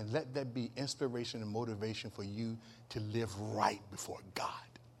 And let that be inspiration and motivation for you to live right before God.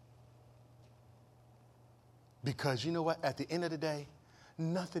 Because you know what? At the end of the day,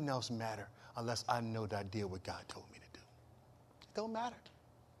 nothing else matters unless I know that I did what God told me to do. It don't matter.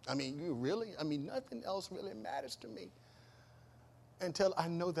 Nothing else really matters to me until I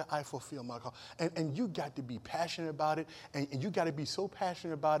know that I fulfill my call. And you got to be passionate about it. And you got to be so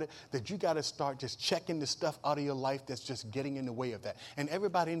passionate about it that you got to start just checking the stuff out of your life that's just getting in the way of that. And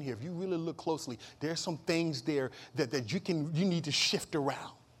everybody in here, if you really look closely, there's some things there that you need to shift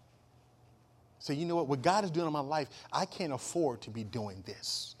around. So you know what God is doing in my life, I can't afford to be doing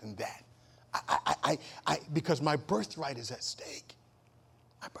this and that. Because my birthright is at stake.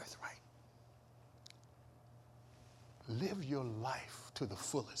 My birthright. Live your life to the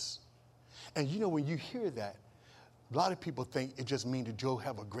fullest. And you know, when you hear that, a lot of people think it just means that you'll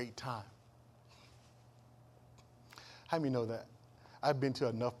have a great time. How many know that? I've been to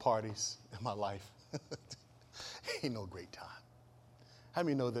enough parties in my life. Ain't no great time. How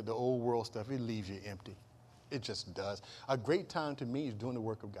many know that the old world stuff, it leaves you empty? It just does. A great time to me is doing the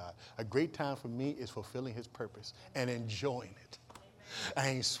work of God. A great time for me is fulfilling his purpose and enjoying it. I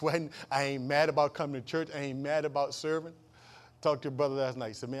ain't sweating. I ain't mad about coming to church. I ain't mad about serving. Talked to a brother last night.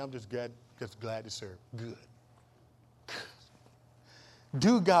 He said, man, I'm just glad to serve. Good.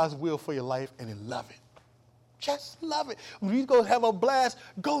 Do God's will for your life and then love it. Just love it. When you go have a blast,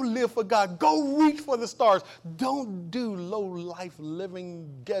 go live for God. Go reach for the stars. Don't do low-life living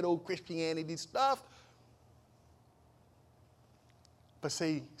ghetto Christianity stuff. But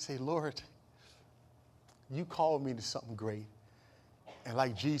say, Lord, you called me to something great. And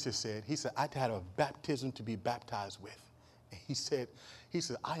like Jesus said, he said, I had a baptism to be baptized with. And he said,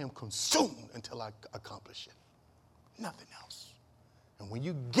 I am consumed until I accomplish it. Nothing else. And when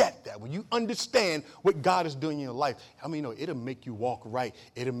you get that, when you understand what God is doing in your life, it'll make you walk right.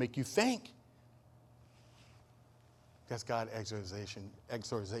 It'll make you think. That's God's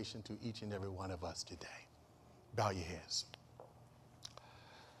exhortation to each and every one of us today. Bow your heads.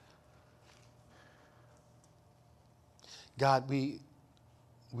 God, we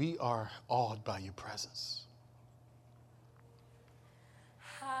are awed by your presence.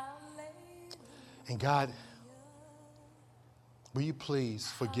 And God, will you please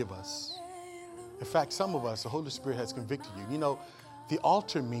forgive us? In fact, some of us, the Holy Spirit has convicted you. You know, the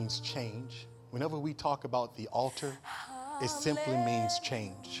altar means change. Whenever we talk about the altar, it simply means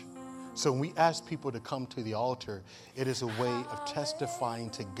change. So when we ask people to come to the altar, it is a way of testifying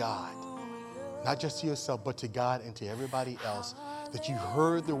to God, not just to yourself, but to God and to everybody else, that you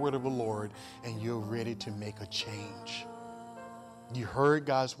heard the word of the Lord and you're ready to make a change. You heard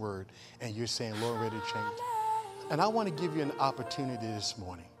God's word and you're saying, Lord, ready to change. And I want to give you an opportunity this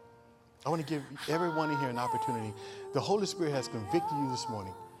morning. I want to give everyone in here an opportunity. The Holy Spirit has convicted you this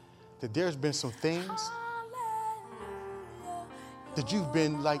morning that there's been some things that you've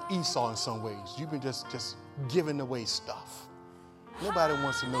been like Esau in some ways. You've been just giving away stuff. Nobody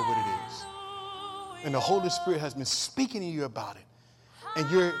wants to know what it is. And the Holy Spirit has been speaking to you about it. And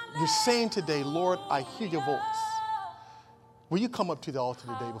you're saying today, Lord, I hear your voice. Will you come up to the altar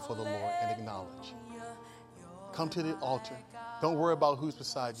today before the Lord and acknowledge? Come to the altar. Don't worry about who's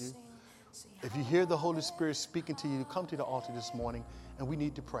beside you. If you hear the Holy Spirit speaking to you, come to the altar this morning, and we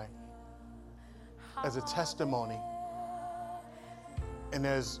need to pray as a testimony and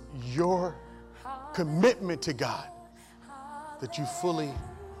as your commitment to God that you fully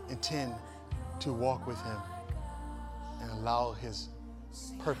intend to walk with him and allow his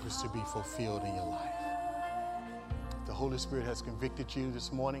purpose to be fulfilled in your life. If the Holy Spirit has convicted you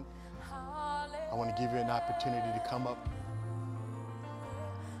this morning, I want to give you an opportunity to come up.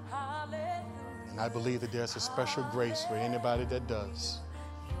 And I believe that there's a special grace for anybody that does.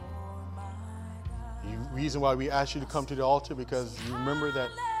 The reason why we ask you to come to the altar, because you remember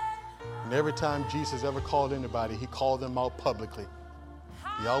that every time Jesus ever called anybody, he called them out publicly.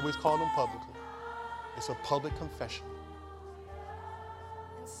 He always called them publicly. It's a public confession.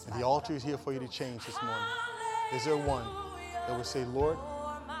 And the altar is here for you to change this morning. Is there one that would say, Lord,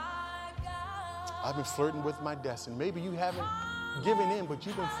 I've been flirting with my destiny. Maybe you haven't given in, but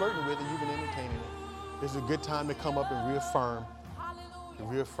you've been flirting with it, you've been entertaining it. This is a good time to come up and reaffirm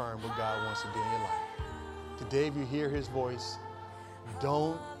what God wants to do in your life. Today, if you hear his voice,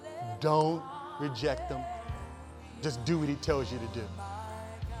 don't reject him. Just do what he tells you to do.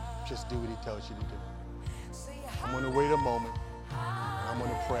 Just do what he tells you to do. I'm going to wait a moment, and I'm going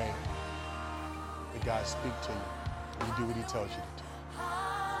to pray that God speak to you. You do what he tells you to do.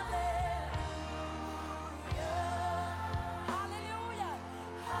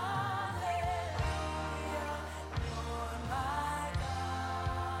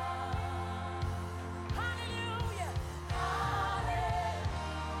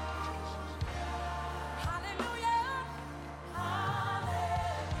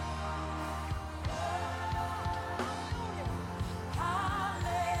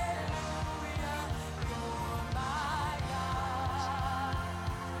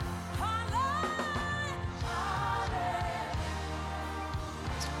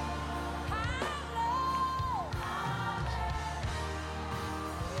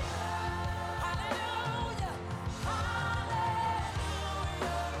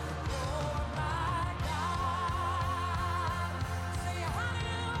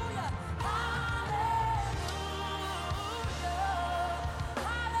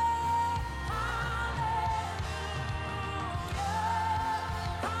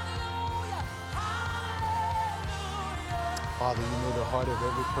 Father, you know the heart of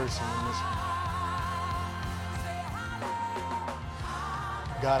every person in this room.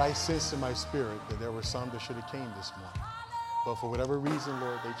 God, I sense in my spirit that there were some that should have came this morning. But for whatever reason,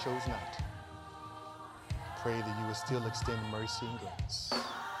 Lord, they chose not to. Pray that you would still extend mercy and grace.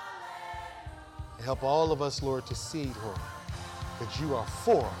 And help all of us, Lord, to see, Lord, that you are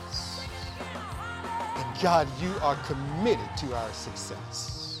for us. And God, you are committed to our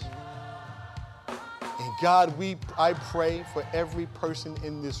success. And God, I pray for every person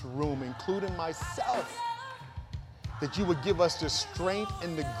in this room, including myself, that you would give us the strength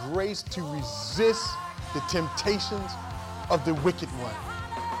and the grace to resist the temptations of the wicked one,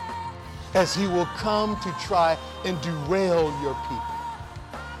 as he will come to try and derail your people,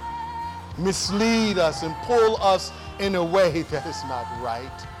 mislead us and pull us in a way that is not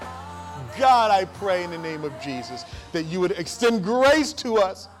right. God, I pray in the name of Jesus that you would extend grace to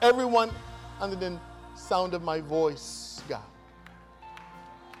us, everyone under the sound of my voice, God.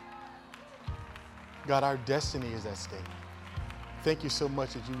 God, our destiny is at stake. Thank you so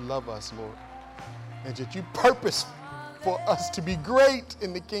much that you love us, Lord, and that you purpose for us to be great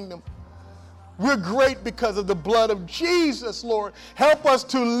in the kingdom. We're great because of the blood of Jesus, Lord. Help us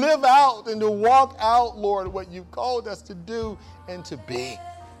to live out and to walk out, Lord, what you've called us to do and to be.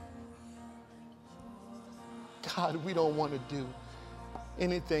 God, we don't want to do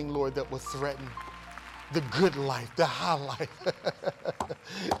anything, Lord, that will threaten the good life, the high life.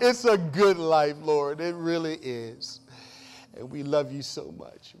 It's a good life, Lord. It really is. And we love you so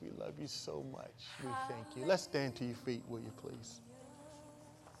much. We love you so much. We thank you. Let's stand to your feet, will you please?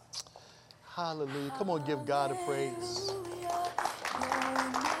 Hallelujah. Come on, give God a praise.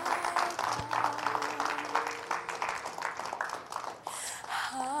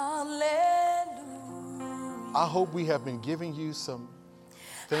 I hope we have been giving you some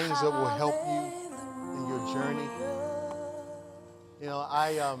things that will help you in your journey. You know,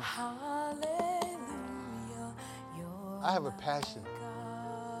 I have a passion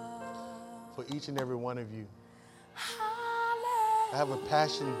for each and every one of you. I have a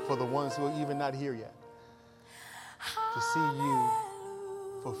passion for the ones who are even not here yet, to see you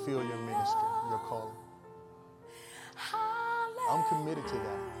fulfill your ministry, your calling. I'm committed to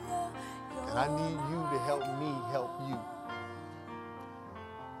that. And I need you to help me help you.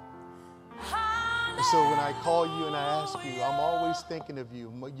 And so when I call you and I ask you, I'm always thinking of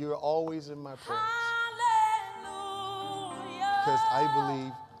you. You're always in my prayers. Because I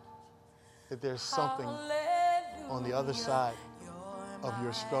believe that there's something on the other side of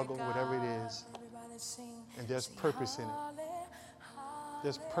your struggle, whatever it is. And there's purpose in it.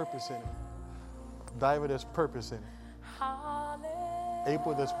 There's purpose in it. Diver, there's purpose in it.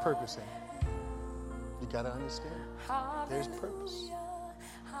 April, there's purpose in it. You got to understand. There's purpose.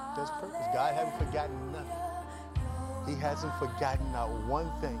 There's purpose. God hasn't forgotten nothing. He hasn't forgotten not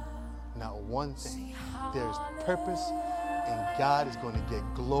one thing. Not one thing. There's purpose, and God is going to get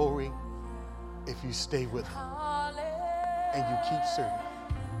glory if you stay with him. And you keep serving.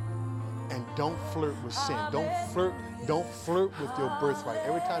 And don't flirt with sin. Don't flirt with your birthright.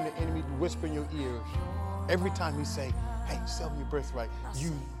 Every time the enemy whisper in your ear, every time he say, hey, sell me your birthright,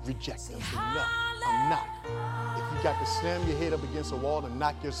 you reject them. Say, no, I'm not. If you got to slam your head up against a wall and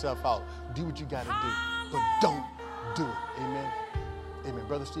knock yourself out, do what you got to do. But don't do it. Amen. Amen.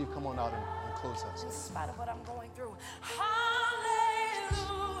 Brother Steve, come on out and close us. In spite of what I'm going through. Hallelujah,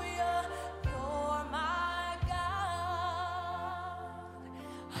 you're my God.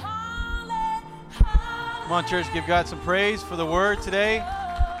 Come on, church, give God some praise for the word today.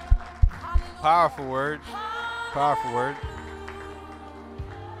 Powerful word. Powerful word.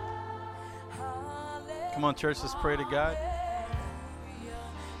 Come on, church, let's pray to God.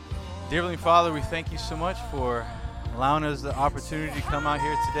 Dear Heavenly Father, we thank you so much for allowing us the opportunity to come out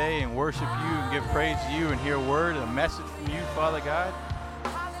here today and worship you and give praise to you and hear a word, a message from you, Father God.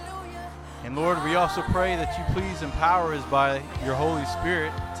 And Lord, we also pray that you please empower us by your Holy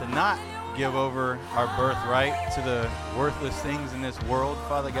Spirit to not give over our birthright to the worthless things in this world,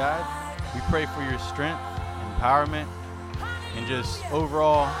 Father God. We pray for your strength, empowerment, and just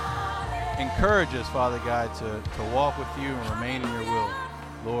overall encourage us, Father God, to walk with you and remain in your will,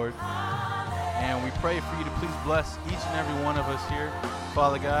 Lord. And we pray for you to please bless each and every one of us here,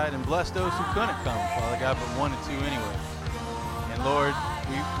 Father God, and bless those who couldn't come, Father God, but wanted to anyway. And Lord,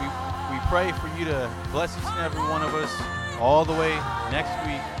 we pray for you to bless each and every one of us all the way next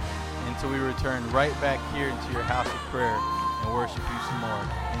week until we return right back here into your house of prayer and worship you some more.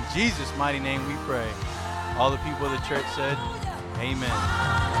 In Jesus' mighty name we pray. All the people of the church said, amen.